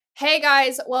Hey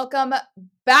guys, welcome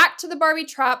back to the Barbie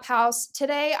Trap House.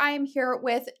 Today I am here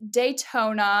with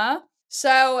Daytona.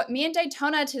 So, me and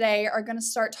Daytona today are going to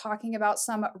start talking about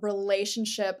some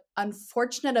relationship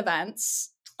unfortunate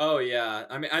events. Oh yeah,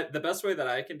 I mean, the best way that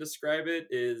I can describe it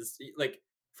is like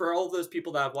for all those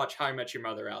people that have watched How I Met Your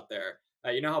Mother out there.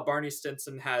 You know how Barney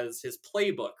Stinson has his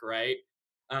playbook, right?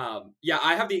 Yeah,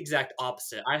 I have the exact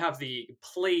opposite. I have the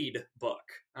played book.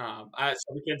 So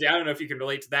Mackenzie, I don't know if you can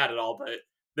relate to that at all, but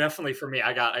definitely for me,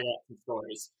 I got some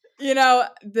stories.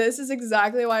 This is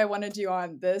exactly why I wanted you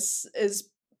on. This is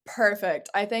perfect.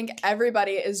 I think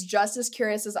everybody is just as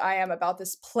curious as I am about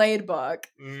this played book.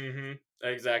 Mm-hmm.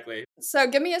 Exactly. So,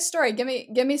 give me a story. Give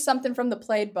me something from the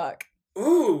played book.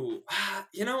 Ooh,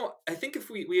 I think if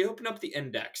we open up the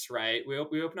index, right? We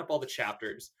open up all the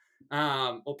chapters.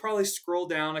 We'll probably scroll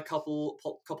down a couple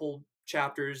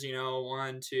chapters.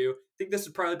 One, two. I think this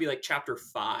would probably be like chapter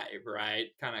 5, right?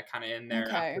 Kind of in there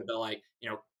after Okay.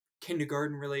 the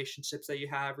kindergarten relationships that you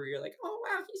have, where you're like, oh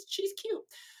wow, she's cute.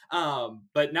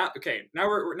 But now okay, now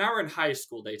we're in high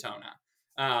school Daytona.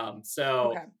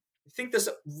 So Okay. I think this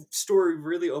story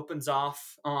really opens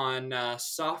off on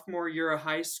sophomore year of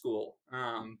high school.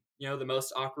 The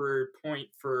most awkward point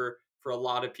for a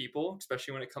lot of people,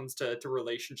 especially when it comes to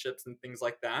relationships and things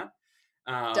like that.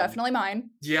 Um, Definitely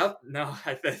mine. yep, no,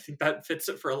 I think that fits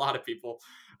it for a lot of people.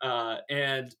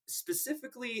 And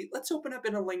specifically, let's open up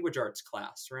in a language arts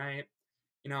class, right?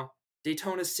 You know,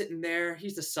 Daytona's sitting there.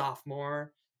 He's a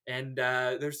sophomore, and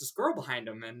there's this girl behind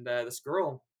him, and this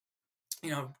girl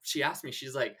she asked me,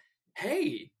 she's like,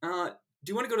 hey, do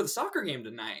you want to go to the soccer game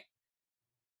tonight?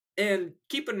 And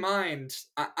keep in mind,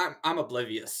 I'm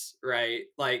oblivious, right?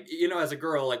 Like, as a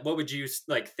girl, like, what would you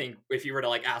like think if you were to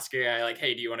like ask a guy, like,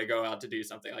 hey, do you want to go out to do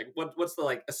something? Like, what's the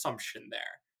like assumption there?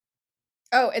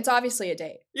 Oh, it's obviously a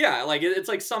date. Yeah, like it's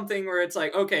like something where it's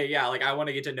like, okay, yeah, like I want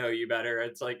to get to know you better.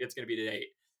 It's like it's gonna be the date.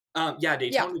 Yeah, Yeah.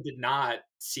 Daytona did not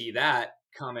see that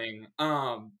coming.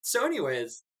 So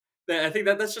anyways, I think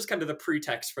that's just kind of the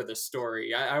pretext for this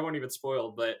story. I won't even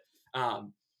spoil, but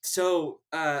um,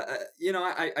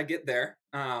 I get there.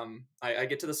 I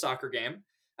get to the soccer game.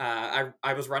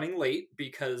 I was running late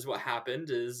because what happened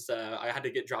is I had to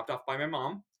get dropped off by my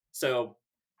mom. So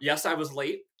yes, I was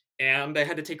late and I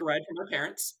had to take a ride from my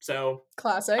parents. So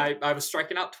Classic. I was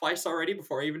striking out twice already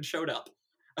before I even showed up.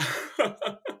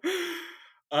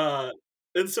 uh,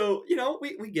 and so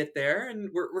we get there and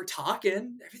we're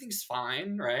talking. Everything's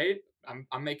fine, right?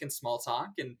 I'm making small talk,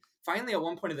 and finally at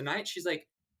one point of the night, she's like,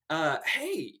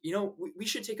 "Hey, we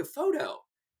should take a photo."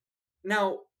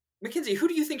 Now, Mackenzie, who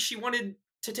do you think she wanted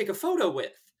to take a photo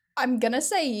with? I'm gonna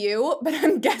say you, but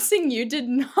I'm guessing you did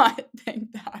not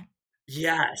think that.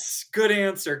 Yes, good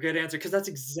answer, because that's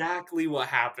exactly what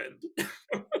happened.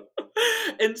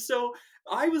 And so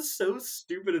I was so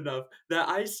stupid enough that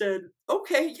I said,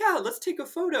 "Okay, yeah, let's take a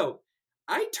photo."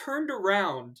 I turned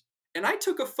around and I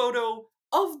took a photo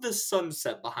of the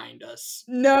sunset behind us.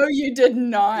 No, you did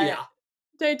not. Yeah.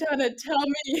 Daytona, tell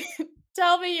me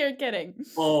tell me you're kidding.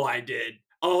 Oh, I did.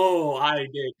 Oh, I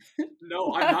did.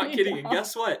 No, I'm No, not you kidding, and don't.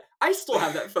 guess what? I still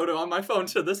have that photo on my phone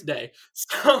to this day.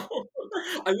 So,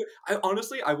 I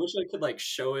honestly, I wish I could, like,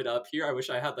 show it up here. I wish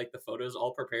I had, like, the photos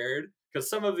all prepared because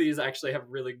some of these actually have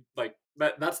really, like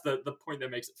that's the point that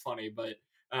makes it funny, but,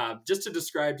 just to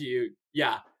describe to you,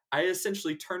 yeah, I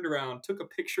essentially turned around, took a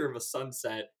picture of a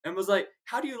sunset, and was like,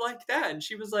 "How do you like that?" And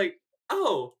she was like,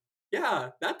 "Oh, yeah,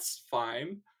 that's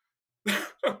fine."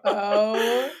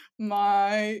 Oh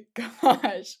my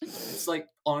gosh. It's like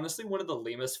honestly one of the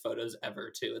lamest photos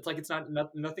ever too. It's like it's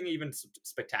nothing even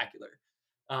spectacular.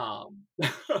 Um,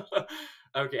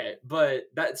 okay, but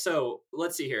that so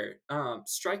let's see here.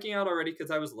 Striking out already because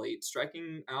I was late.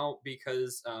 Striking out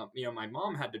because my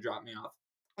mom had to drop me off,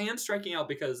 and striking out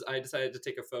because I decided to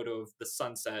take a photo of the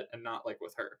sunset and not like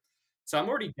with her. So I'm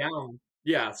already down.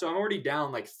 Yeah, so I'm already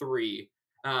down like 3.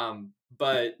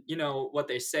 But you know what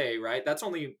they say, right? That's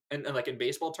only and like in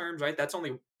baseball terms, right? That's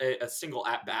only a single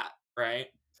at bat, right?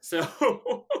 So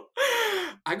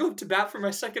I go up to bat for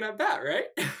my second at bat, right?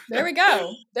 There we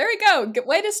go. There we go.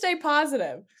 Way to stay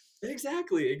positive.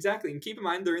 Exactly. And keep in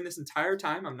mind, during this entire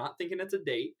time, I'm not thinking it's a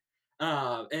date.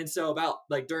 And so about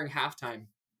like during halftime,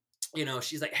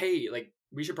 she's like, "Hey, like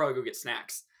we should probably go get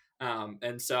snacks."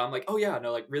 And so I'm like, "Oh yeah,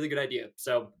 no, like really good idea."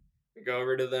 So we go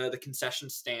over to the concession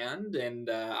stand, and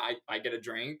I get a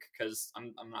drink because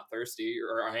I'm not thirsty,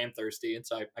 or I am thirsty, and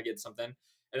so I get something,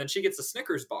 and then she gets a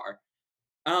Snickers bar.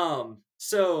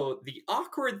 So the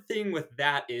awkward thing with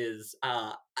that is,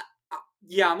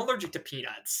 yeah, I'm allergic to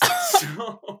peanuts.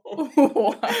 So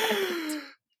What?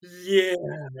 yeah,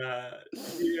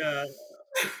 yeah.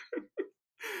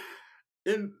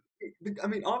 And I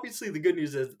mean, obviously the good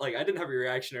news is like I didn't have a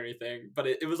reaction or anything, but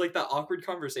it was like that awkward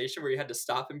conversation where you had to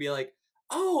stop and be like,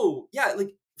 "Oh, yeah,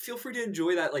 like feel free to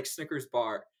enjoy that like Snickers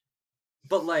bar,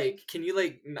 but like can you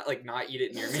not eat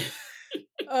it near me?"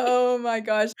 Oh my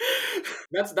gosh.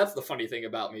 That's the funny thing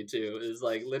about me too, is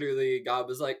like literally God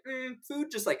was like, food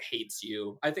just like hates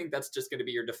you. I think that's just gonna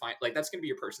be your that's gonna be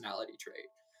your personality trait.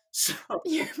 So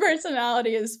Your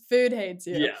personality is food hates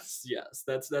you. yes,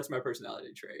 that's my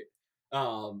personality trait.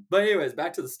 But anyways,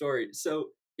 back to the story. So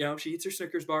she eats her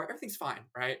Snickers bar. Everything's fine,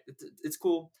 right? It's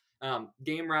cool.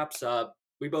 Game wraps up.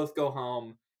 We both go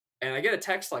home, and I get a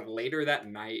text like later that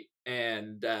night,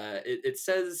 and it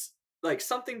says like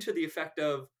something to the effect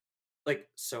of like,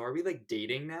 so are we like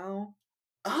dating now?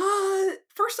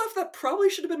 First off, that probably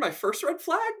should have been my first red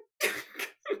flag.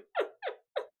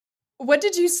 What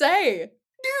did you say?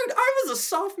 Dude, I was a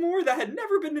sophomore that had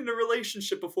never been in a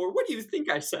relationship before. What do you think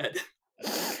I said?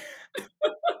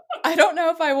 I don't know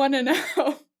if I want to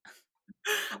know.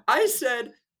 I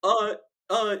said,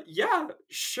 yeah,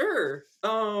 sure.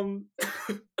 I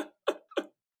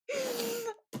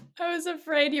was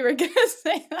afraid you were going to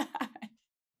say that.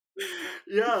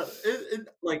 Yeah,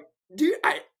 like, dude,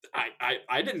 I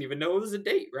didn't even know it was a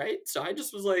date, right? So I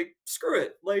just was like, screw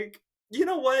it. Like, you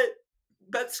know what?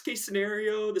 Best case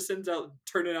scenario, this ends out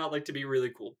turning out like to be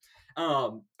really cool.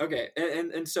 Okay,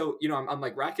 and so I'm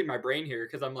like racking my brain here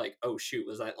because I'm like, oh shoot,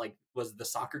 was the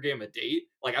soccer game a date?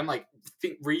 Like I'm like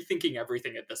rethinking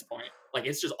everything at this point. Like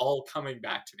it's just all coming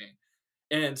back to me.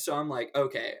 And so I'm like,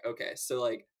 okay. So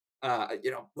like,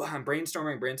 I'm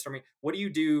brainstorming. What do you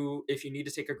do if you need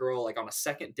to take a girl like on a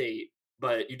second date,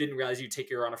 but you didn't realize you'd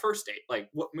take her on a first date? Like,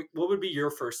 what would be your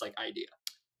first like idea?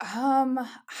 I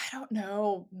don't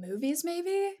know. Movies,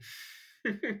 maybe?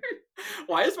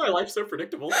 Why is my life so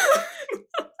predictable?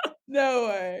 No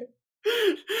way.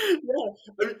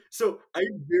 Yeah. So I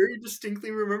very distinctly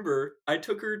remember I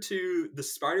took her to the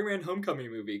Spider-Man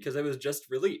Homecoming movie because it was just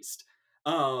released.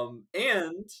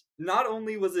 And not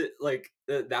only was it like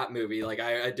that movie, like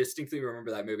I distinctly remember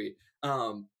that movie.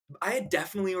 I had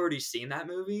definitely already seen that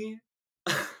movie.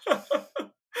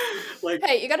 Like,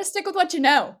 Hey, you got to stick with what you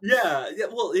know. yeah.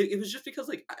 Well, it was just because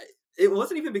like it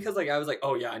wasn't even because like I was like,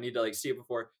 oh yeah, I need to like see it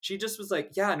before. She just was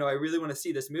like, yeah, no, I really want to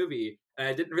see this movie, and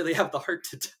I didn't really have the heart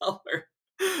to tell her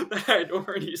that I'd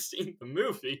already seen the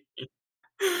movie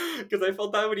because I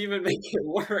felt that would even make it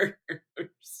worse.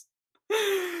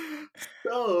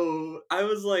 So I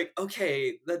was like,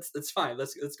 okay, that's fine.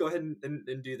 Let's go ahead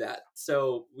and do that.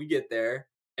 So we get there,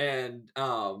 and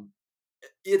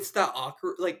it's that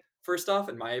awkward. Like, first off,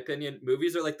 in my opinion,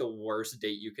 movies are like the worst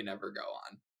date you can ever go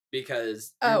on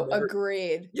because you're Oh, never.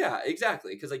 agreed. Yeah,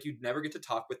 exactly. Because like you'd never get to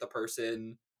talk with the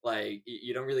person. Like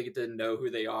you don't really get to know who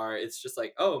they are. It's just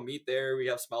like, oh, meet there. We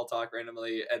have small talk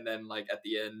randomly, and then like at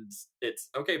the end, it's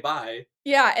okay, bye.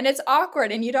 Yeah, and it's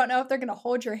awkward, and you don't know if they're going to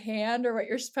hold your hand or what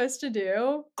you're supposed to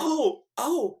do.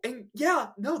 And yeah,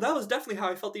 no, that was definitely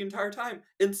how I felt the entire time.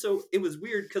 And so it was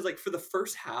weird because like for the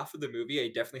first half of the movie, I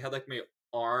definitely had like my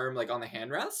arm like on the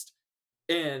handrest,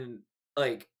 and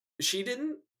like she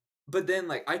didn't. But then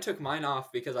like I took mine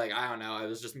off because like I don't know, I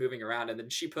was just moving around, and then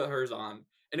she put hers on,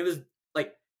 and it was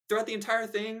like throughout the entire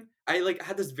thing, I like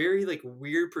had this very like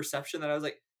weird perception that I was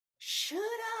like, should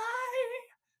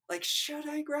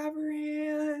I grab her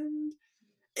hand?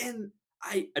 And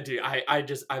I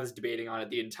was debating on it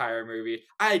the entire movie.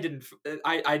 I didn't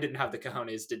have the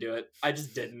cojones to do it. I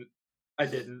just didn't. I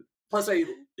didn't. Plus, yeah.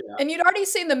 And you'd already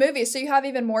seen the movie, so you have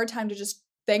even more time to just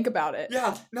think about it.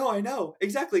 Yeah, no, I know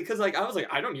exactly because like I was like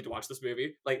I don't need to watch this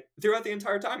movie. Like throughout the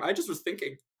entire time, I just was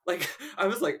thinking. Like I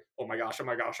was like, oh my gosh,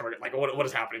 like what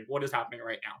is happening? What is happening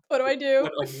right now? What do I do?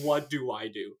 What do I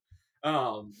do?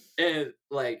 And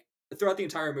like throughout the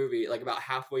entire movie, like about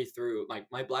halfway through, like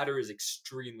my bladder is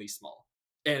extremely small,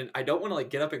 and I don't want to like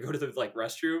get up and go to the like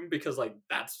restroom because like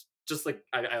that's just like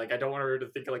I don't want her to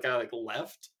think like I like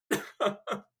left.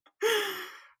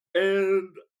 And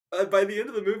by the end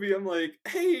of the movie, I'm like,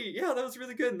 hey, yeah, that was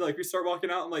really good. And like we start walking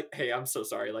out, I'm like, hey, I'm so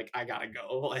sorry, like I gotta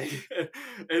go. Like,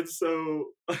 and so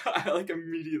I like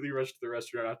immediately rushed to the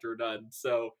restroom after we're done.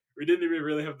 So we didn't even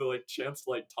really have the like chance to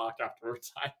like talk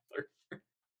afterwards either.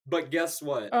 But guess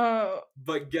what? Oh,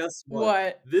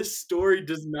 what? This story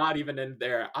does not even end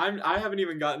there. I haven't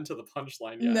even gotten to the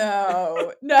punchline yet.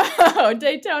 No,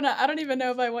 Daytona. I don't even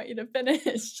know if I want you to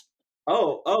finish.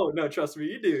 Oh no, trust me,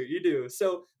 you do.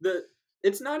 So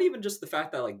it's not even just the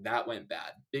fact that like that went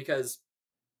bad because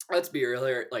let's be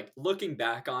real, like looking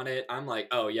back on it, I'm like,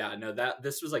 oh yeah, no, that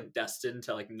this was like destined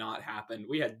to like not happen.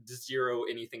 We had zero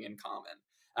anything in common.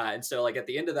 And so like at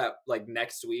the end of that, like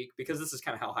next week, because this is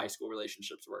kind of how high school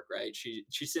relationships work, right? She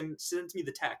sends me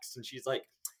the text and she's like,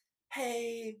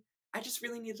 hey, I just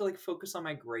really need to like focus on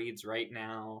my grades right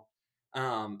now.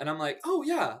 And I'm like, oh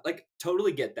yeah, like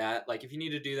totally get that. Like if you need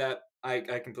to do that, I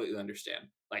completely understand.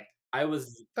 Like I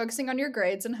was, Focusing on your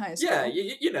grades in high yeah, school.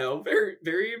 you know, very,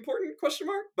 very important question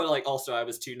mark. But like also I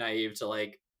was too naive to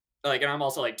like, and I'm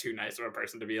also like too nice of a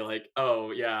person to be like,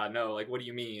 oh yeah, no, like what do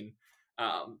you mean?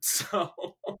 So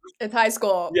It's high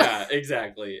school. yeah,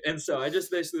 exactly. And so I just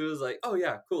basically was like, oh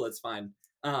yeah, cool, it's fine.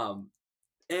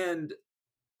 And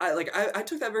I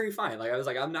took that very fine. Like I was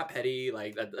like, I'm not petty.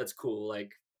 Like that's cool.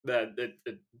 Like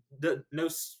the no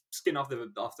skin off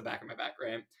the back of my back,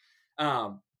 right?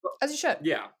 Um, As you should.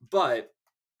 yeah, but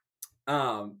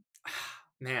um,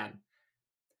 man,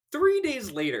 3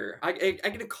 days later, I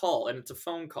get a call and it's a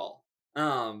phone call.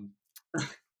 Um,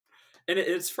 and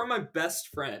it's from my best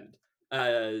friend.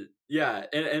 Yeah,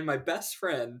 and my best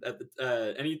friend at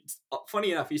the and he,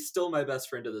 funny enough, he's still my best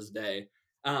friend to this day.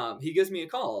 He gives me a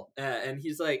call and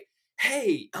he's like,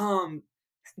 "Hey,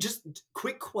 just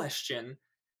quick question.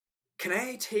 Can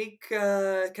I take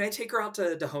her out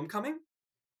to homecoming?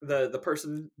 The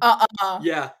person, Uh-uh.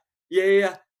 yeah,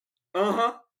 yeah.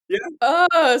 Uh-huh. Yeah.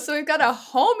 Oh, so we've got a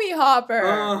homie hopper.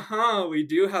 Uh-huh. We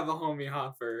do have a homie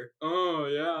hopper. Oh,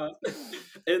 yeah.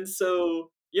 And so,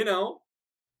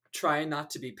 trying not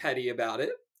to be petty about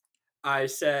it, I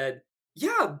said,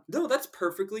 "Yeah, no, that's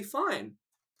perfectly fine."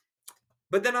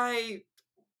 But then I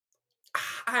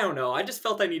don't know, I just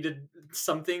felt I needed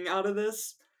something out of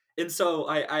this. And so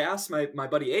I asked my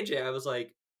buddy AJ, I was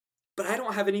like, "But I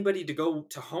don't have anybody to go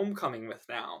to homecoming with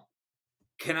now.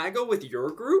 Can I go with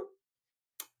your group?"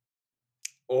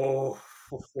 Oh,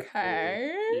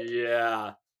 Okay.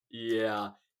 yeah, yeah.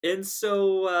 And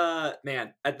so,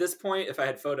 man, at this point, if I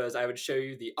had photos, I would show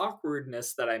you the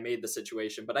awkwardness that I made the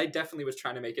situation, but I definitely was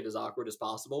trying to make it as awkward as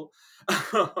possible.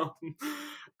 Um,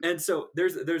 and so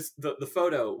there's the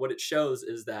photo. What it shows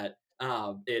is that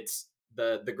it's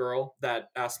the girl that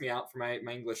asked me out for my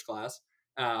English class,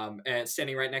 and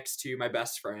standing right next to my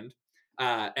best friend.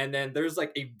 And then there's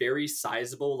like a very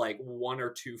sizable, like 1 or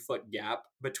 2 foot gap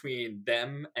between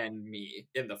them and me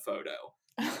in the photo.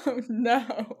 Oh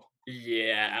no.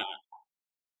 Yeah.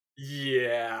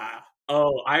 Yeah.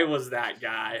 Oh, I was that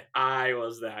guy. I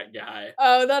was that guy.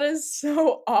 Oh, that is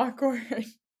so awkward.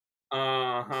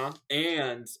 Uh-huh.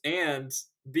 And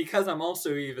because I'm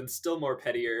also even still more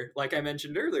pettier, like I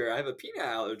mentioned earlier, I have a peanut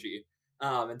allergy.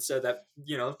 And so that,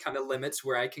 kind of limits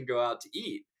where I can go out to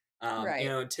eat. Right.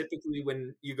 And typically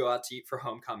when you go out to eat for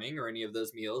homecoming or any of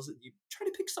those meals, you try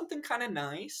to pick something kind of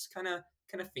nice, kind of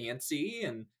fancy,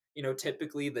 and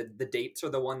typically the dates are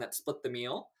the one that split the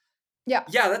meal. Yeah.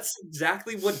 Yeah, that's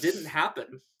exactly what didn't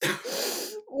happen.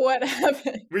 What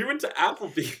happened? We went to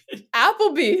Applebee's.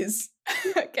 Applebee's.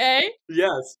 Okay.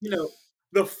 Yes,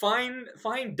 the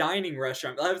fine dining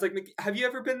restaurant. I was like, Have you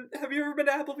ever been to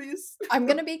Applebee's?" I'm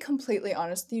gonna be completely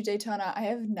honest with you, Daytona. I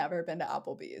have never been to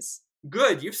Applebee's.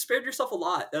 Good, you've spared yourself a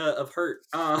lot of hurt.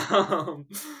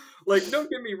 Like, don't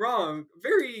get me wrong,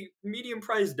 very medium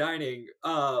priced dining.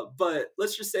 But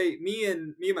let's just say me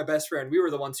and my best friend, we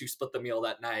were the ones who split the meal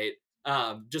that night.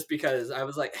 Just because I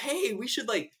was like, hey, we should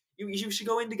like you should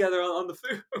go in together on the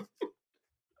food.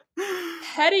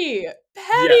 Petty. Yeah,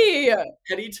 Petty.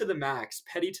 petty to the max,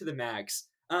 petty to the max.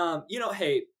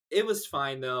 Hey, it was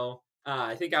fine though.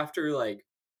 I think after like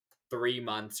 3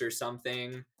 months or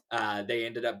something, they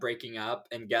ended up breaking up.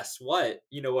 And guess what?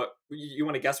 You know what? You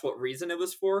want to guess what reason it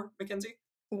was for, Mackenzie?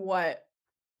 What?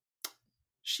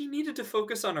 She needed to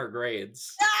focus on her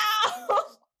grades. No!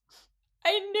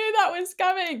 I knew that was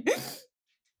coming.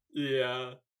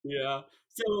 Yeah, yeah.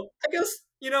 So I guess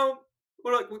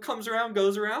what comes around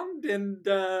goes around, and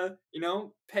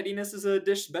pettiness is a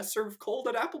dish best served cold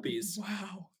at Applebee's.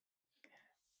 Wow.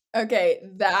 Okay,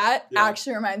 that Yeah.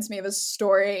 actually reminds me of a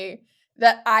story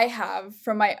that I have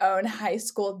from my own high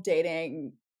school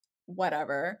dating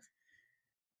whatever.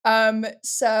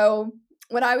 So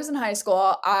when I was in high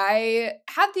school, I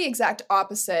had the exact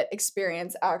opposite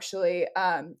experience actually.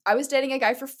 I was dating a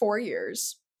guy for 4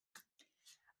 years.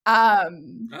 All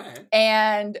right.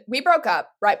 And we broke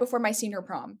up right before my senior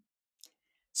prom.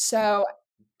 So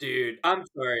Dude, I'm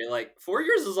sorry. Like 4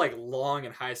 years is like long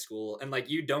in high school, and like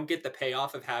you don't get the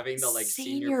payoff of having the like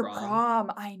senior senior prom.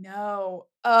 prom, I know.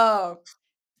 Oh,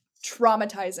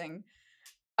 traumatizing.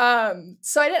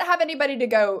 So I didn't have anybody to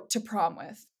go to prom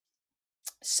with.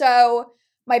 So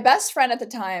my best friend at the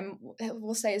time,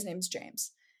 we'll say his name's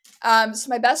James. So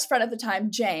my best friend at the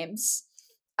time, James,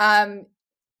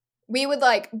 we would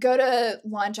like go to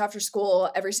lunch after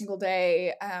school every single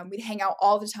day. We'd hang out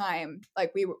all the time.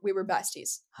 Like we were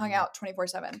besties, hung out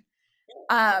 24/7.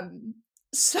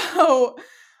 So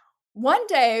one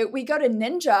day we go to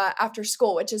Ninja after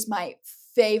school, which is my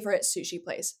favorite sushi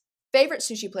place.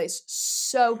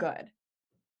 So good.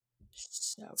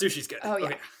 So good. Sushi's good. Oh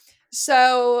yeah.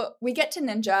 So we get to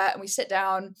Ninja and we sit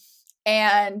down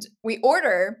and we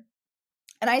order,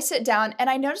 and I sit down and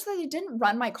I noticed that they didn't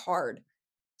run my card.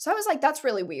 So I was like, that's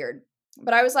really weird.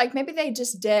 But I was like, maybe they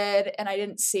just did and I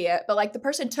didn't see it. But like the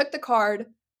person took the card,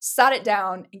 sat it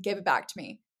down, and gave it back to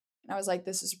me. And I was like,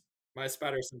 this is My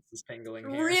spider sense is tingling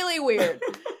here. really weird.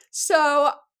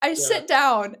 So I sit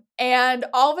down and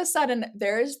all of a sudden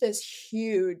there is this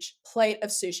huge plate of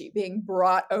sushi being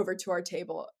brought over to our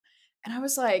table. And I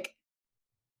was like,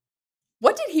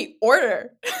 what did he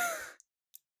order?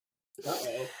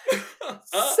 Uh-oh.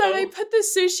 So they put the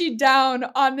sushi down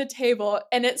on the table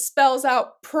and it spells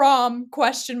out prom ?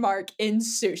 In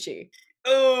sushi.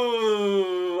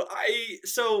 Oh,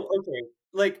 okay.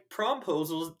 Like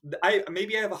promposals, I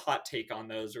have a hot take on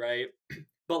those, right?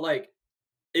 But like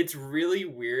it's really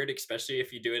weird, especially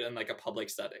if you do it in like a public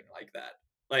setting like that.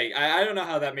 Like I don't know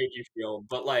how that made you feel,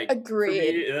 but like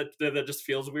Agreed. for me, that just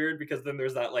feels weird because then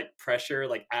there's that like pressure,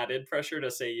 like added pressure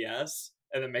to say yes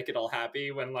and then make it all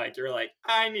happy when like you're like,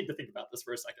 I need to think about this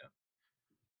for a second.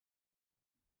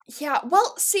 Yeah,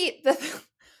 well, see,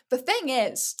 the thing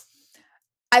is,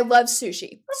 I love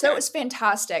sushi. So it Okay. was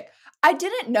fantastic. I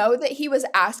didn't know that he was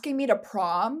asking me to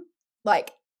prom,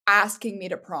 like asking me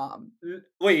to prom.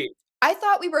 Wait. I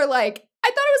thought it was like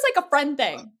a friend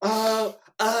thing. Oh,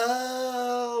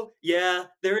 yeah,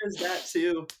 there is that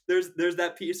too. There's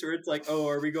that piece where it's like, oh,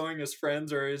 are we going as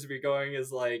friends or is we going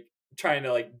as like trying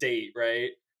to like date,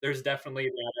 right? There's definitely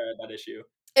that issue.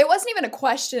 It wasn't even a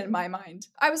question in my mind.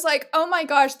 I was like, oh my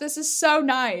gosh, this is so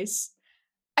nice.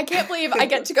 I can't believe I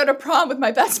get to go to prom with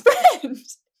my best friend.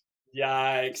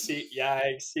 Yikes.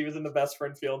 He was in the best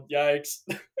friend field. Yikes.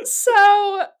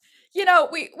 So, you know,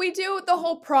 we do the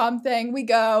whole prom thing. We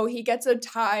go, he gets a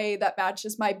tie that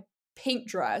matches my pink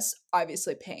dress,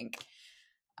 obviously pink.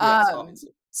 Yes,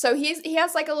 obviously. So he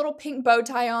has like a little pink bow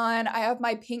tie on. I have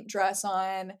my pink dress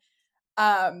on.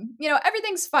 You know,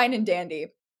 everything's fine and dandy.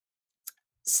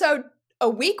 So a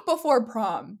week before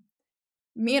prom,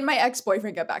 me and my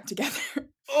ex-boyfriend get back together.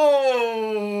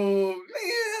 Oh,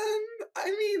 man.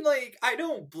 I mean, like, I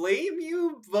don't blame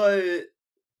you, but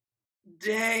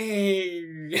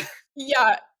dang.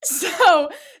 Yeah. So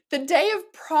the day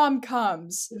of prom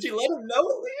comes. Did you let him know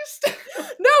at least?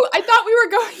 No, I thought we were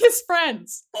going as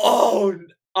friends. Oh,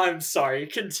 I'm sorry.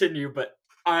 Continue, but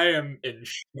I am in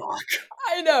shock.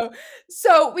 I know.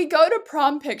 So we go to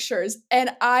prom pictures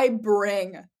and I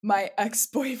bring my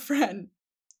ex-boyfriend.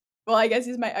 Well, I guess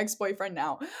he's my ex-boyfriend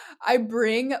now. I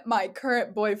bring my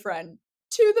current boyfriend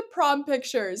to the prom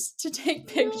pictures to take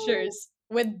pictures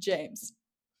with James.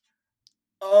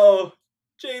 Oh,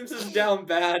 James is down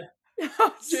bad.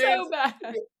 So bad.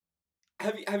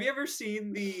 Have you ever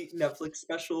seen the Netflix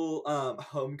special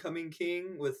Homecoming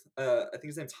King with I think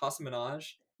his name's Hasan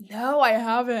Minhaj? No, I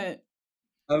haven't.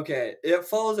 Okay, it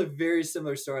follows a very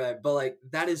similar storyline, but like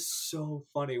that is so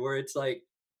funny where it's like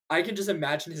I can just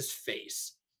imagine his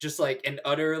face, just like in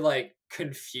utter like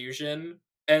confusion,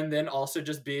 and then also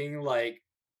just being like,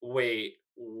 "Wait,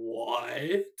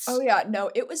 what?" Oh yeah,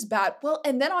 no, it was bad. Well,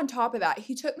 and then on top of that,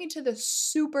 he took me to this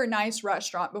super nice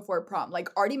restaurant before prom, like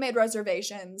already made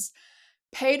reservations,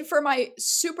 paid for my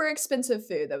super expensive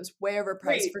food that was way overpriced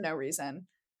Wait. for no reason.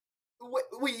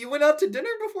 Wait, you went out to dinner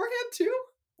beforehand too?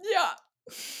 Yeah.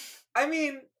 I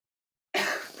mean,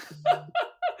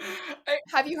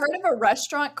 Have you heard of a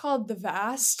restaurant called The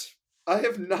Vast? I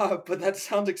have not, but that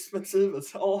sounds expensive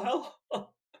as all hell.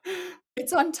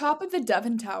 It's on top of the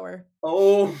Devon Tower.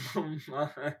 Oh my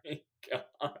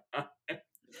god.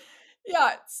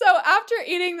 Yeah, so after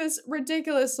eating this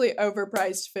ridiculously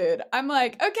overpriced food, I'm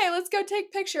like, okay, let's go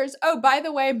take pictures. Oh, by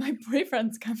the way, my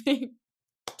boyfriend's coming.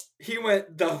 He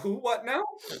went, the who, what now?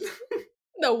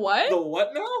 The what? The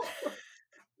what now?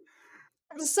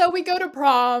 So we go to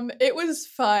prom. It was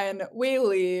fun. We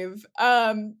leave.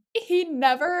 He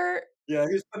never Yeah,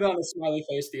 he was putting on a smiley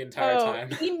face the entire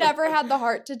time. he never had the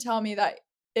heart to tell me that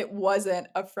it wasn't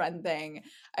a friend thing.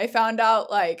 I found out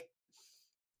like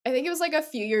I think it was like a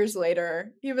few years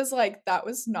later. He was like, that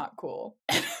was not cool.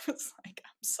 And I was like,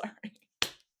 I'm sorry.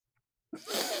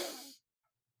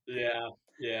 Yeah.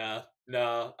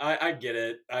 No, I get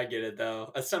it. I get it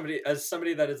though. As somebody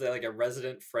that is like a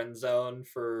resident friend zone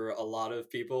for a lot of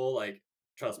people, like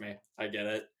trust me, I get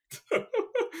it.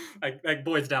 like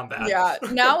boys down bad. Yeah.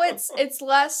 Now it's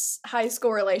less high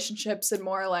school relationships and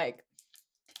more like,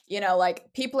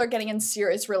 like people are getting in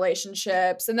serious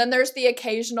relationships, and then there's the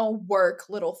occasional work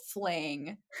little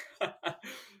fling.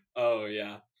 Oh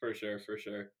yeah, for sure, for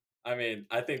sure. I mean,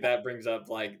 I think that brings up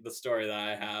like the story that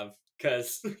I have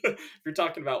because if you're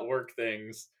talking about work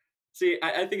things, see,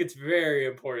 I think it's very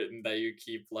important that you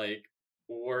keep like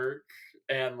work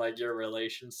and like your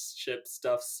relationship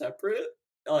stuff separate.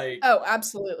 Like, Oh,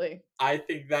 absolutely. I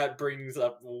think that brings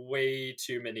up way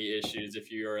too many issues if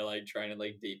you are like trying to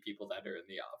like date people that are in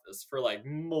the office for like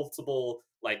multiple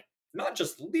like not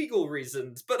just legal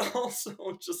reasons, but also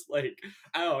just like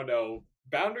I don't know,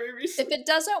 boundary reasons. If it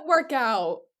doesn't work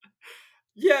out,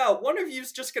 Yeah, one of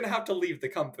you's just gonna have to leave the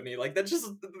company. Like that's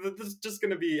just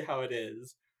gonna be how it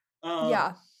is. Um,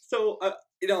 yeah. so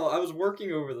I was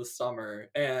working over the summer,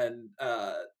 and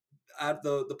at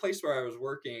the place where I was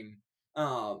working,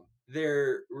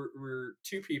 there were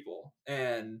two people,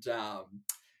 and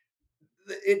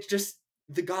it just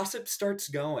the gossip starts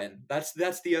going. That's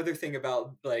the other thing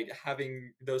about like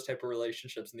having those type of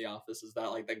relationships in the office is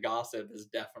that like the gossip is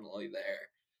definitely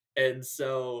there. And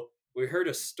so we heard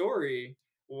a story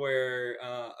where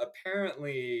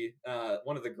apparently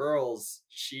one of the girls,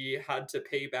 she had to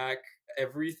pay back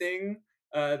everything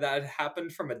that had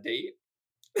happened from a date.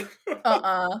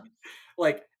 Uh-uh.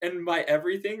 Like, and by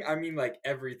everything I mean like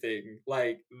everything.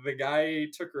 Like the guy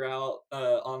took her out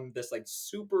on this like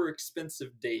super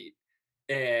expensive date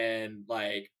and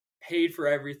like paid for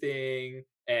everything,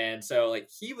 and so like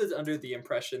he was under the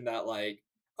impression that like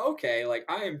okay, like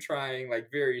I am trying like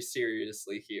very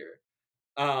seriously here.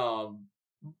 um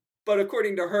but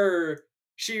according to her,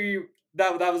 she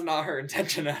that was not her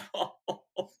intention at all.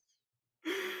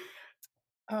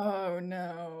 Oh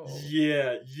no.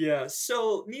 Yeah, yeah.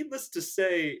 So, needless to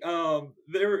say,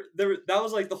 there that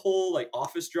was like the whole like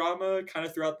office drama kind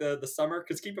of throughout the summer.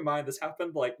 Because keep in mind, this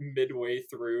happened like midway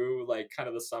through like kind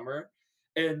of the summer,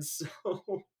 and so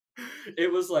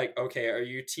it was like, okay, are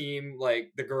you team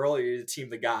like the girl or are you team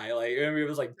the guy? Like, I mean, it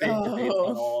was like big debates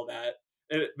on Oh. all that.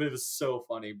 It was so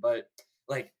funny, but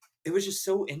like it was just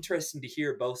so interesting to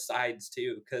hear both sides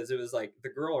too, because it was like the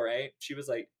girl, right? She was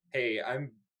like, hey,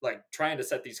 I'm like trying to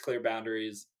set these clear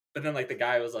boundaries, but then like the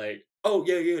guy was like, oh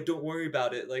yeah, yeah, don't worry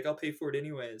about it, like I'll pay for it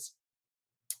anyways.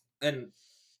 And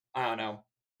I don't know,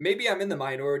 maybe I'm in the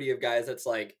minority of guys that's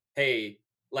like, hey,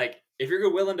 like if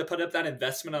you're willing to put up that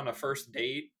investment on a first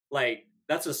date, like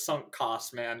that's a sunk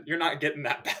cost, man, you're not getting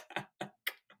that back.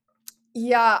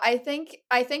 Yeah, I think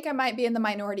I might be in the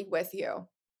minority with you.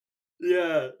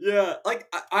 Yeah, yeah,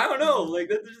 like I don't know, like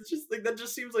that just like that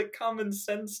just seems like common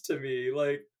sense to me.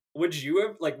 Like would you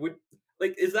have would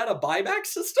like is that a buyback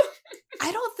system?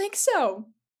 I don't think so.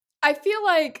 I feel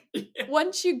like Yeah.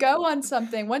 once you go on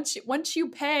something, once you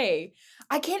pay,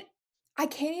 I can't I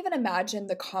can't even imagine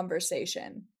the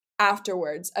conversation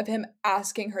afterwards of him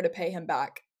asking her to pay him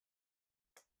back.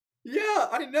 Yeah,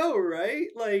 I know, right?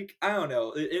 Like, I don't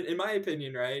know. In my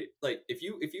opinion, right? Like, if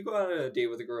you go out on a date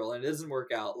with a girl and it doesn't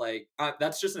work out, like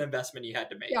that's just an investment you had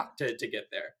to make Yeah. to get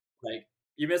there. Like,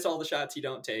 you miss all the shots you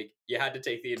don't take. You had to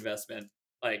take the investment.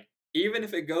 Like, even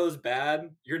if it goes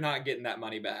bad, you're not getting that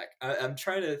money back. I'm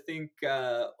trying to think.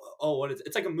 Oh, what is?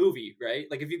 It's like a movie, right?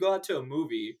 Like, if you go out to a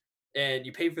movie and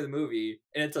you pay for the movie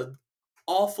and it's a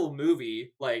awful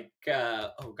movie, like,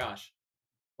 oh gosh,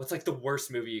 what's like the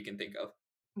worst movie you can think of?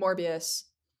 Morbius.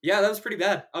 Yeah, that was pretty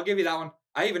bad. I'll give you that one.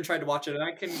 I even tried to watch it, and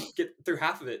I can get through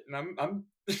half of it, and I'm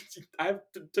I have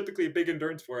typically a big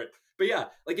endurance for it. But yeah,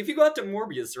 like if you go out to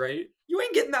Morbius, right, you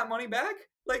ain't getting that money back.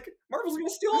 Like Marvel's gonna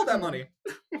steal all that Mm-mm. money.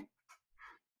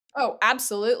 Oh,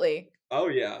 absolutely. Oh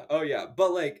yeah, oh yeah.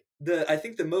 But like I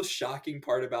think the most shocking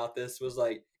part about this was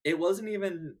like it wasn't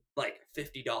even like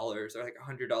 $50 or like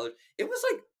 $100. It was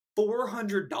like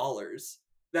 $400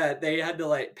 that they had to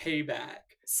like pay back.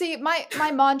 See, my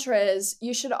mantra is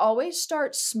you should always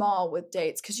start small with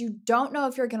dates because you don't know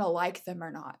if you're gonna like them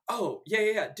or not. Oh, yeah,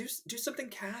 yeah, yeah. Do something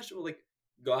casual, like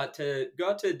go out to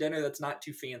a dinner that's not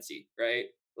too fancy, right?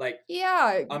 Like,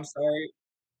 Yeah, I'm sorry,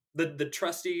 the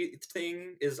trusty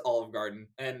thing is Olive Garden,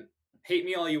 and hate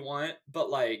me all you want, but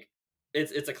like,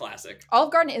 it's a classic.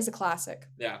 Olive Garden is a classic.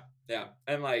 Yeah, yeah,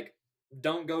 and like,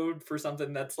 don't go for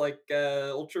something that's like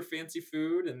ultra fancy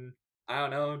food, and I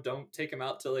don't know, don't take them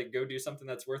out to like go do something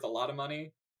that's worth a lot of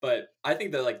money. But I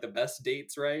think that like the best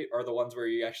dates, right, are the ones where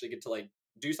you actually get to like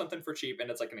do something for cheap, and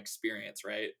it's like an experience,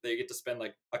 right? That you get to spend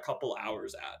like a couple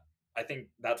hours at. I think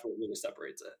that's what really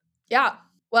separates it. Yeah.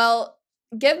 Well,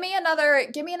 give me another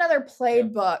Yeah.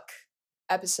 playbook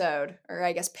episode, or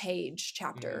I guess page Mhm.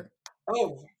 chapter.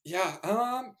 Oh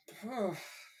yeah.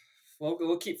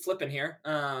 we'll keep flipping here.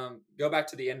 Go back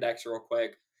to the index real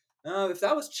quick. If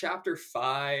that was chapter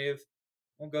 5,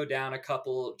 we'll go down a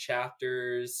couple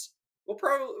chapters. We're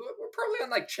probably on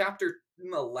like chapter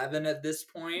 11 at this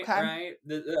point, Okay. right?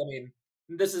 I mean,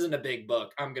 this isn't a big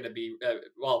book. I'm gonna be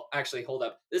well. Actually, hold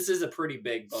up. This is a pretty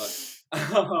big book.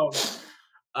 But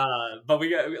we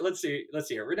got. Let's see. Let's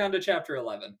see here. We're down to chapter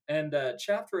 11, and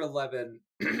chapter 11.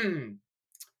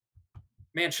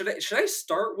 Man, should I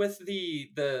start with the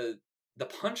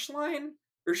punchline,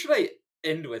 or should I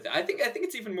end with it? I think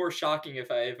it's even more shocking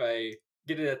if I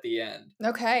get it at the end.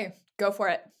 Okay, go for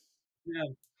it. Yeah.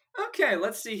 Okay,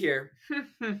 let's see here.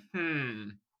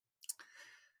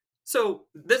 So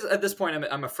this at this point,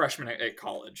 I'm a freshman at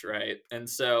college, right? And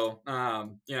so,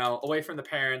 away from the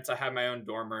parents, I have my own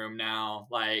dorm room now.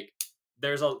 Like,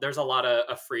 there's a lot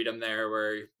of freedom there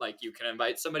where like you can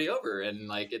invite somebody over, and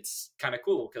like it's kind of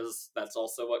cool because that's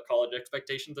also what college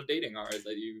expectations of dating are, is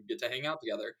that you get to hang out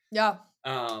together. Yeah.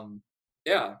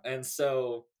 Yeah, and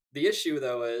so the issue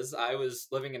though is I was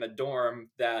living in a dorm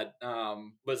that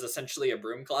was essentially a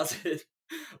broom closet.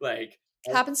 Like,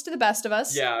 Happens to the best of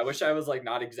us. yeah, I wish I was like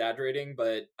not exaggerating,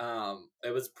 but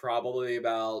it was probably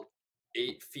about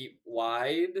 8 feet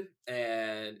wide,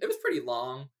 and it was pretty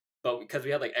long. But because we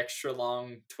had like extra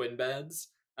long twin beds,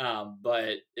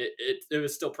 but it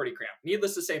was still pretty cramped.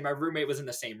 Needless to say, my roommate was in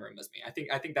the same room as me. I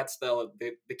think that's the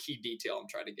key detail I'm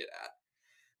trying to get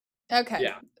at. Okay.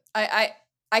 Yeah.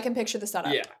 I can picture the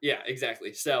setup. Yeah,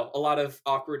 exactly. So a lot of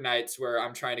awkward nights where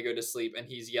I'm trying to go to sleep and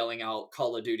he's yelling out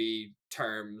Call of Duty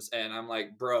terms, and I'm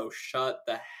like, bro, shut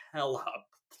the hell up,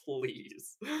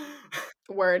 please.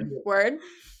 Word.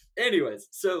 Anyways,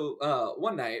 so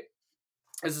one night,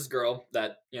 there's this girl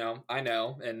that I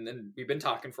know, and we've been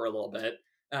talking for a little bit,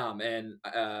 and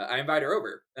I invite her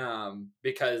over,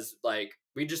 because like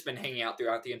we've just been hanging out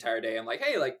throughout the entire day. I'm like,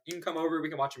 hey, like you can come over, we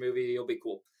can watch a movie, it'll be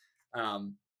cool.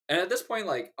 And at this point,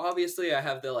 like obviously, I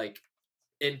have the like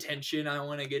intention, I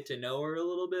want to get to know her a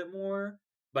little bit more,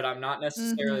 but I'm not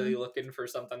necessarily looking for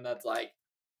something that's like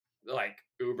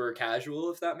uber casual,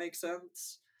 if that makes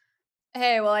sense.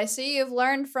 Hey, well, I see you've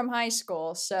learned from high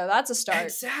school, so that's a start.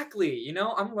 Exactly.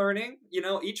 I'm learning.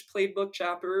 Each playbook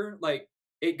chapter, like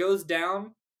it goes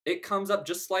down, it comes up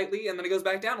just slightly, and then it goes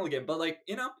back down again. But like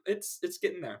it's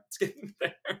getting there. It's getting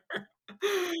there.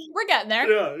 We're getting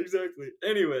there. Yeah, exactly.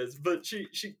 Anyways, but she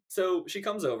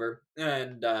comes over,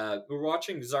 and we're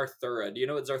watching Zarthura. Do you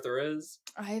know what Zarthura is?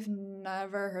 I've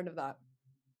never heard of that.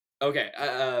 Okay.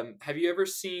 Have you ever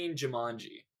seen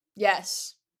Jumanji?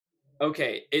 Yes.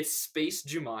 Okay, it's Space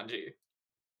Jumanji.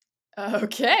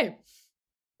 Okay.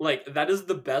 Like that is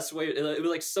the best way. It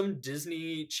was like some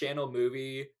Disney Channel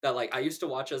movie that like I used to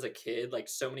watch as a kid, like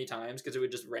so many times because it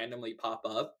would just randomly pop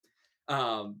up.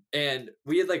 And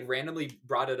we had like randomly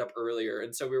brought it up earlier,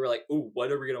 and so we were like, "Ooh,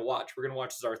 what are we gonna watch? We're gonna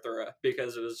watch Zarthura,"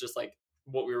 because it was just like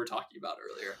what we were talking about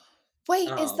earlier. Wait,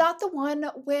 is that the one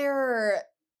where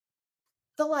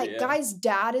the like Yeah. guy's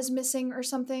dad is missing or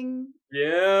something?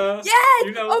 Yeah. Yes!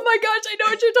 You know. Oh my gosh, I know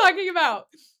what you're talking about.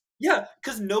 Yeah,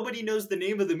 because nobody knows the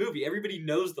name of the movie. Everybody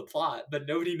knows the plot, but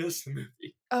nobody knows the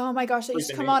movie. Oh my gosh, they Like used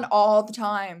the to come name. on all the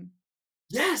time.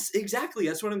 Yes, exactly.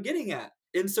 That's what I'm getting at.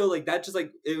 And so like that just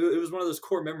like it was one of those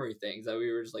core memory things that we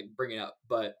were just like bringing up.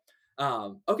 But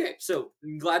okay, so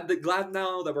glad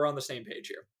now that we're on the same page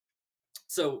here.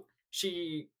 So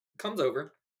she comes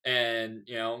over, and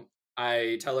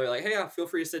I tell her like, hey, yeah, feel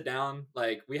free to sit down.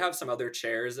 Like we have some other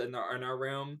chairs in our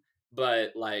room,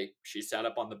 but like she sat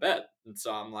up on the bed, and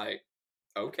so I'm like,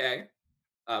 okay.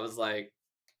 I was like,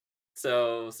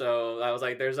 so I was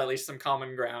like, there's at least some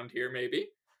common ground here, maybe.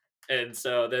 And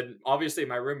so then obviously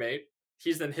my roommate,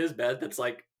 he's in his bed that's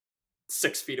like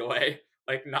 6 feet away,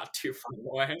 like not too far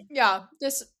away. Yeah,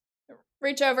 just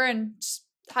reach over and just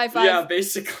high five. Yeah,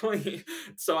 basically.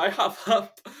 So I hop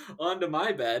up onto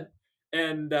my bed,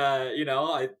 and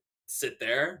I sit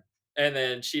there, and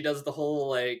then she does the whole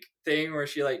like thing where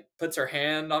she like puts her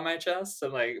hand on my chest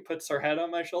and like puts her head on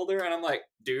my shoulder, and I'm like,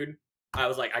 dude, I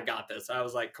was like, I got this. I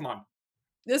was like, come on.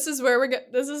 This is where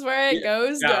this is where it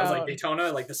goes down. I was like,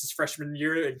 Daytona, like this is freshman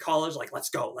year in college, like let's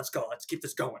go, let's keep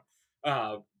this going.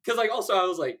 Because like also I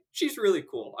was like, she's really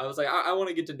cool. I was like, I want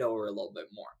to get to know her a little bit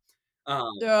more.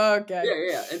 Okay.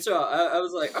 Yeah. And so I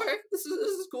was like, okay, this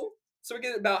is cool. So we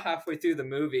get about halfway through the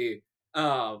movie,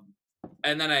 and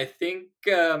then I think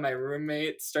my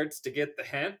roommate starts to get the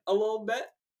hint a little bit,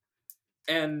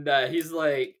 and he's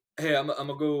like, hey, I'm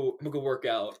gonna go work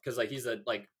out, because like he's a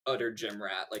like utter gym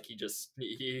rat. Like he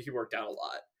worked out a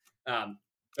lot.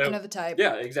 I know the type.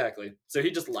 Yeah, exactly. So he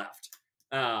just left.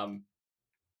 And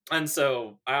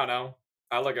so I don't know.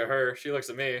 I look at her, she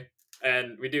looks at me,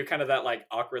 and we do kind of that like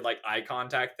awkward like eye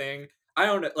contact thing. I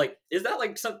don't know, like, is that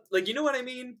like some like, you know what I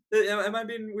mean? Am I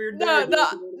being weird there? No, Do you know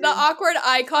what I the mean? awkward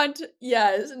eye contact.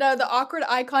 Yes, no, the awkward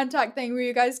eye contact thing where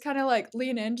you guys kind of like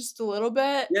lean in just a little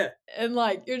bit, Yeah, and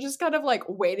like you're just kind of like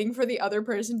waiting for the other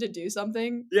person to do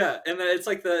something. yeah, and then it's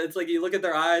like you look at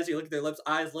their eyes, you look at their lips,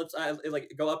 eyes, it,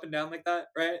 like go up and down like that,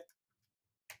 right?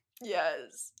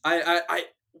 Yes. I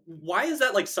why is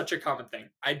that like such a common thing?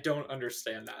 I don't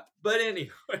understand that. But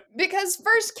anyway, Because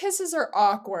first kisses are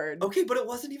awkward. okay, but it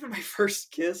wasn't even my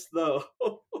first kiss though.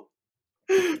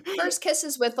 First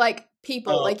kisses with like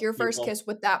people, Oh, like your first people. kiss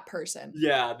with that person.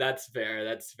 Yeah, that's fair.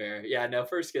 That's fair. Yeah, no,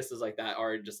 first kisses like that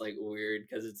are just like weird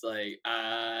because it's like,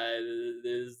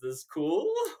 is this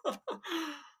cool?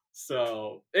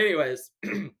 So, anyways,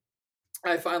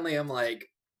 I finally am like,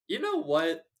 you know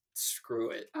what?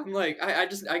 Screw it. I'm like, I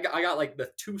got like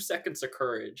the 2 seconds of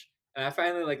courage, and I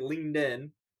finally like leaned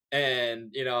in,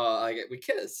 and like we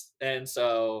kiss, and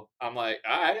so I'm like,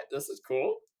 all right, this is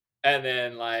cool, and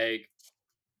then like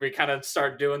we kind of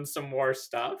start doing some more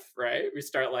stuff, right? We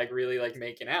start like really like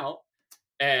making out,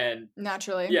 and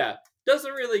Naturally. yeah,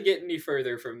 doesn't really get any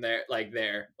further from there.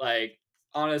 Like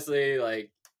honestly,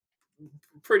 like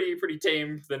pretty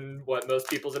tame than what most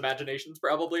people's imaginations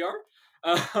probably are.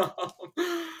 Um,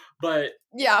 but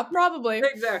Yeah, probably.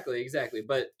 exactly.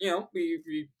 But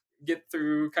we get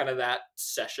through kind of that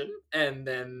session, and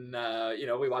then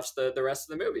we watch the rest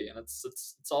of the movie, and it's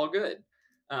all good.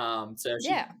 So she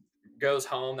Yeah. goes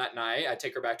home that night. I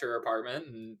take her back to her apartment,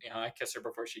 and I kiss her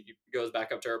before she goes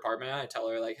back up to her apartment. I tell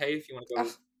her like, hey, if you want to go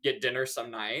Ugh, get dinner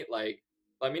some night, like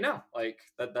let me know. Like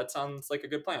that sounds like a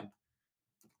good plan.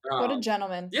 what a Um,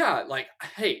 gentleman. yeah, like,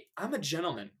 hey, I'm a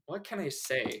gentleman. What can I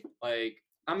say? Like,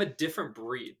 I'm a different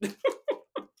breed.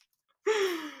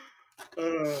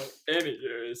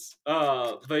 Anyways,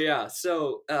 but yeah,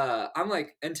 so I'm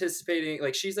like anticipating,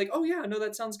 like, she's like, oh yeah, no,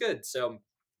 that sounds good. So,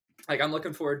 like, I'm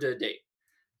looking forward to a date.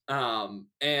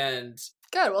 And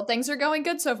Good. Well, things are going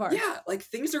good so far. yeah, like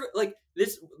things are like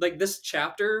this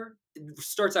chapter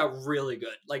starts out really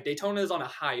good. Like Daytona is on a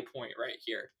high point right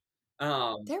here.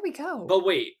 Um, There we go. but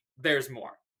wait, there's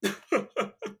more.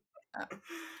 Oh,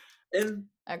 And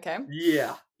okay.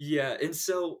 yeah. And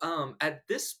so at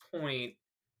this point,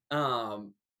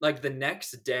 like the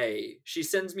next day, she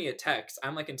sends me a text.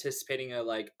 I'm like anticipating a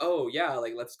like, oh yeah,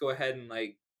 like let's go ahead and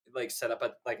like set up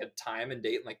a time and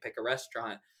date and like pick a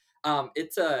restaurant.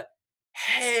 It's a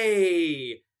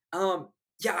hey,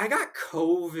 yeah, I got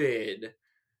COVID.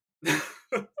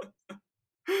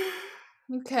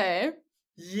 Okay.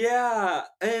 Yeah,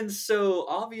 and so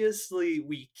obviously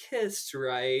we kissed,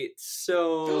 right?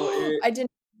 So it I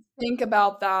didn't think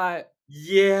about that.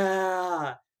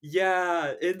 yeah,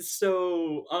 yeah, and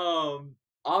so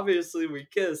obviously we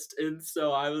kissed, and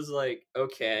so I was like,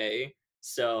 okay,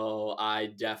 so I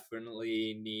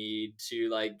definitely need to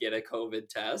like get a COVID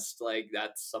test. Like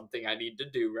that's something I need to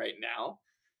do right now.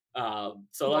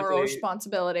 So Moral luckily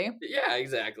responsibility. yeah,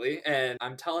 exactly. And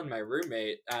I'm telling my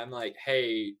roommate, I'm like,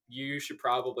 hey, you should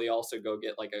probably also go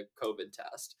get like a COVID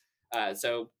test.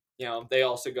 So, they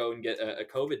also go and get a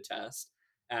COVID test.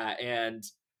 And,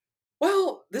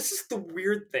 well, this is the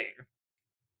weird thing.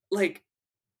 Like,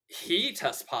 he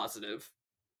tests positive.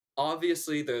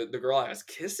 Obviously, the girl I was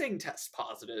kissing tests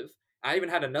positive. I even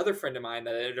had another friend of mine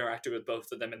that I interacted with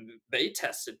both of them, and they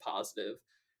tested positive.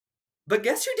 But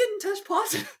guess who didn't test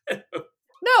positive?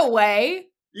 No way.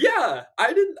 Yeah,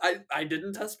 I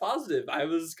didn't test positive. I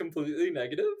was completely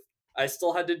negative. I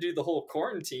still had to do the whole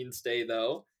quarantine stay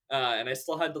though. And I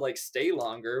still had to like stay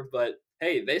longer, but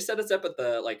hey, they set us up at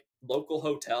the like local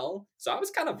hotel. So I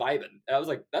was kind of vibing. I was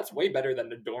like, that's way better than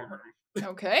the dorm room.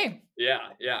 Okay. Yeah.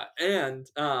 And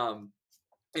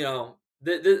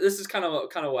this is kind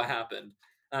of what happened.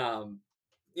 Um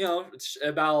it's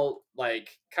about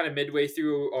like kind of midway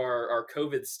through our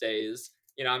COVID stays.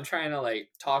 I'm trying to like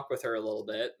talk with her a little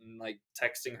bit and like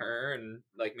texting her and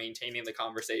like maintaining the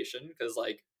conversation because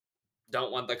like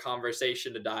don't want the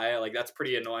conversation to die. Like that's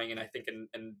pretty annoying, and I think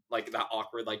in like that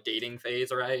awkward like dating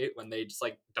phase, right, when they just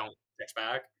like don't text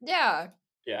back. Yeah.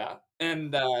 Yeah,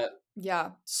 and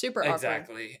Yeah. Super awkward.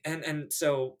 exactly, and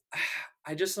so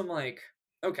I just am like,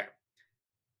 okay,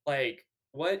 like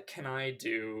what can I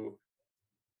do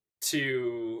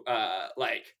to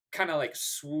like kind of like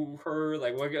swoo her,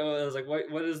 like what I was like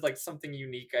what is like something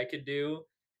unique I could do,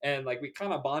 and like we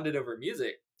kind of bonded over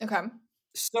music. Okay.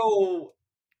 So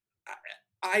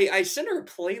I sent her a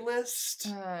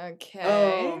playlist. Okay.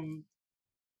 um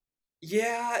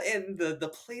yeah, and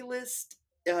the playlist,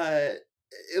 uh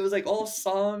it was like all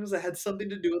songs that had something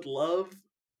to do with love.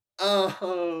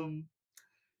 um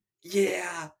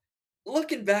yeah,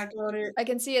 looking back on it, I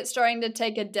can see it starting to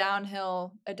take a yeah,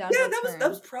 downhill that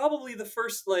was turn. probably the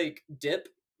first like dip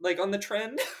like on the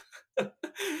trend.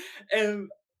 And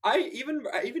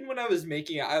even when I was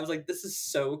making it, I was like, this is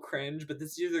so cringe, but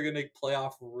this is either gonna play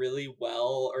off really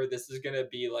well or this is gonna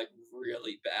be like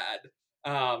really bad.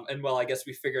 And well, I guess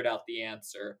we figured out the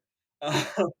answer.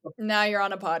 Now you're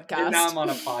on a And now podcast. I'm on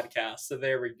a podcast, so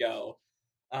there we go.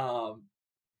 Um,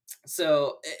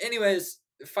 so anyways,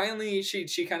 finally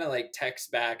she kind of like texts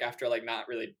back after like not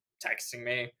really texting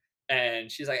me,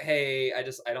 and she's like, hey, I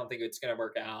don't think it's gonna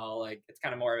work out, like it's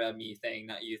kind of more of a me thing,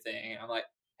 not you thing. And I'm like,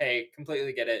 hey,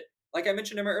 completely get it. Like I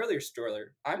mentioned in my earlier story,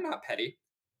 I'm not petty,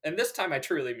 and this time I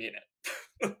truly mean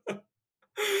it.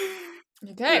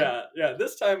 Okay. Yeah,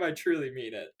 this time I truly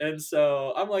mean it. And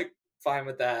so I'm like fine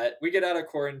with that. We get out of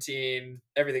quarantine,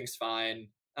 everything's fine.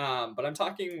 But I'm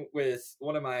talking with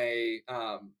one of my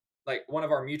like one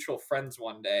of our mutual friends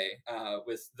one day,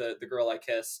 with the girl I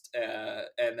kissed,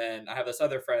 and then I have this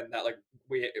other friend that like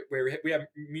we have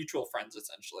mutual friends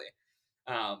essentially.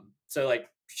 So like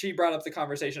she brought up the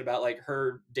conversation about like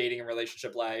her dating and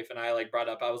relationship life, and I like brought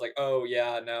up, I was like, oh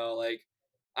yeah, no, like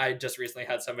I just recently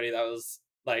had somebody that was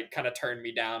like kind of turned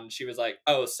me down. She was like,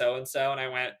 oh, so and so, and I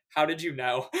went, how did you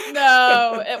know?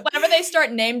 No, whenever they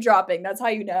start name dropping, that's how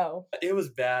you know. It was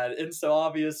bad. And so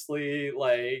obviously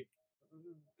like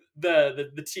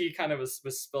the tea kind of was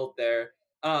spilt there.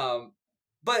 um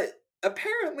but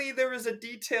apparently there was a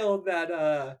detail that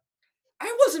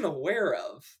I wasn't aware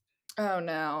of. Oh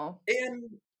no. And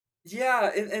yeah,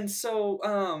 and so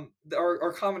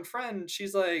our common friend,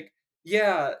 she's like,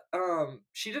 yeah,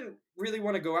 she didn't really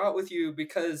want to go out with you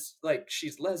because like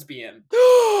she's lesbian.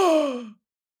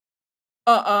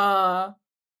 Uh-uh.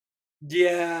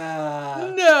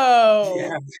 Yeah. Yeah.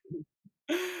 No.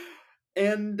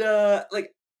 And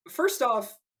like first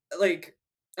off, like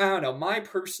I don't know, my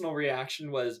personal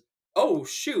reaction was, oh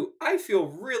shoot, I feel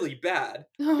really bad,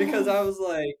 because I was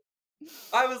like,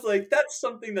 that's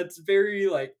something that's very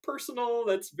like personal.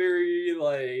 That's very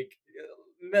like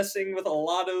messing with a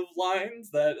lot of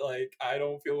lines that like I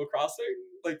don't feel crossing,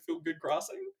 like feel good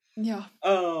crossing. Yeah.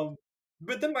 Um,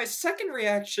 but then my second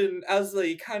reaction as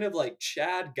a kind of like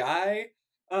Chad guy,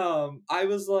 I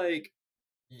was like,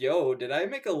 yo, did I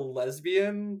make a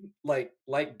lesbian like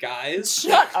guys?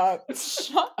 Shut up.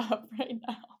 Shut up right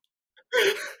now.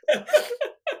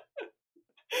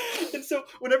 And so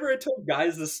whenever I told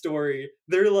guys this story,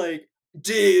 they're like,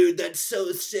 dude, that's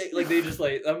so sick. Like they just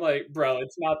like, I'm like, bro,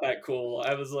 it's not that cool.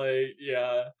 I was like,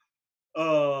 yeah.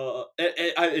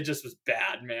 It just was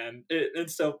bad, man.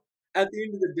 And so at the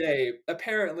end of the day,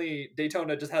 apparently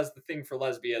Daytona just has the thing for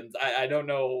lesbians. I don't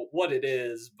know what it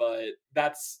is, but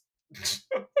that's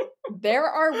There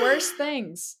are worse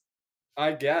things.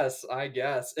 I guess.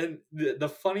 And the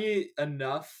funny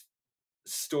enough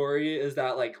story is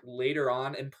that like later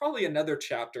on, and probably another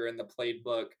chapter in the played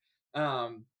book,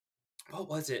 um what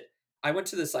was it? I went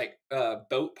to this like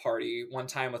boat party one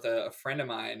time with a friend of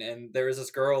mine, and there was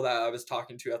this girl that I was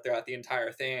talking to out throughout the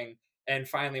entire thing. And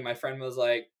finally, my friend was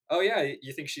like, "Oh yeah,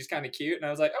 you think she's kind of cute?" And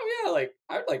I was like, "Oh yeah, like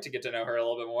I'd like to get to know her a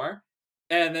little bit more."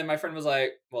 And then my friend was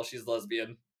like, "Well, she's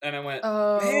lesbian," and I went,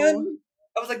 Oh. "Man,"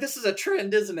 I was like, "This is a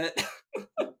trend, isn't it?"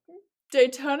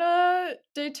 Daytona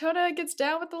gets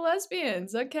down with the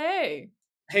lesbians. Okay.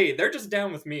 Hey, they're just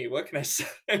down with me. What can I say?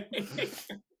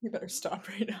 You better stop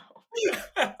right now.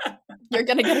 You're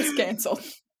gonna get us canceled.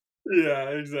 Yeah,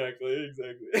 exactly.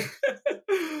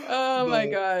 Oh my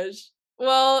But gosh.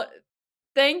 Well,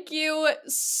 thank you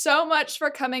so much for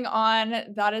coming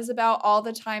on. That is about all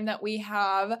the time that we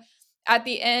have. At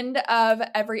the end of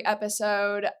every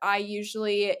episode, I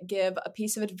usually give a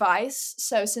piece of advice.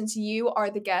 So, since you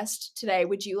are the guest today,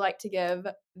 would you like to give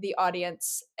the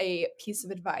audience a piece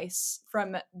of advice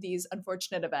from these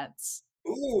unfortunate events?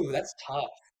 ooh, that's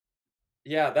tough.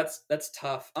 Yeah, that's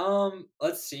tough.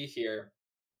 Let's see here.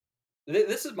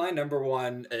 This is my number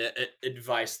one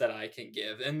advice that I can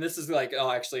give, and this is like, oh,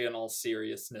 actually, in all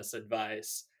seriousness,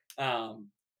 advice. Um,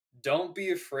 don't be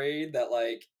afraid that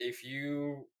like if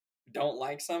you don't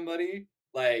like somebody,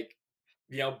 like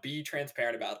be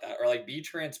transparent about that, or like be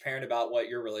transparent about what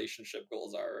your relationship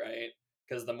goals are, right?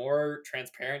 Because the more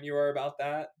transparent you are about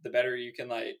that, the better you can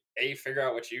like a figure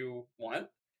out what you want,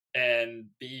 and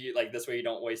b like this way you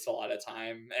don't waste a lot of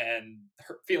time and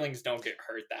feelings don't get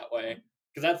hurt that way.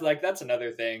 Because that's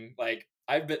another thing. Like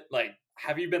I've been like,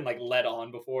 have you been like led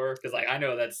on before? Because like I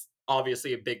know that's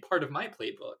obviously a big part of my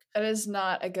playbook. It is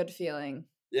not a good feeling.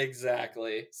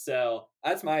 Exactly. So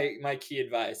that's my key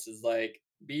advice is like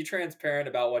be transparent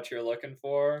about what you're looking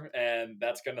for, and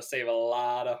that's gonna save a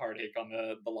lot of heartache on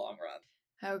the long run.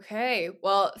 Okay.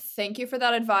 Well, thank you for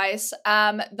that advice.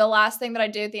 The last thing that I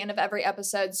do at the end of every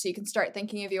episode, so you can start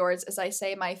thinking of yours, is I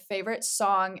say my favorite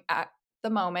song at the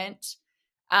moment.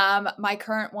 My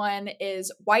current one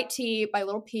is White Tea by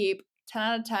Little Peep. 10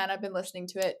 out of 10. I've been listening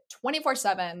to it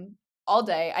 24/7 all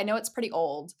day. I know it's pretty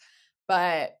old,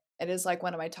 but it is like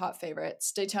one of my top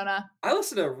favorites. Daytona. I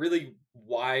listen to a really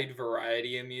wide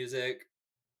variety of music,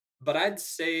 but I'd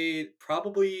say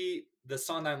probably the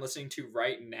song that I'm listening to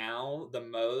right now the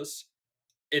most,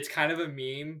 it's kind of a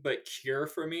meme, but Cure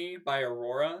for Me by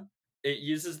Aurora. It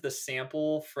uses the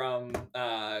sample from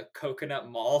Coconut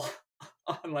Mall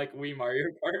on like Wii Mario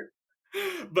Kart.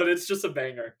 But it's just a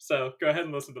banger. So go ahead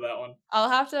and listen to that one. I'll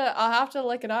have to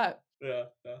look it up. Yeah,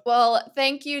 yeah. Well,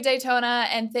 thank you, Daytona,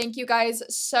 and thank you guys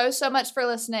so much for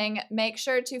listening. Make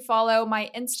sure to follow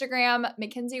my Instagram,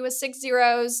 Mackenzie with 6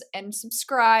 zeros, and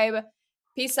subscribe.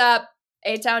 Peace up,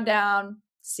 A-Town down.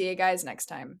 See you guys next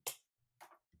time.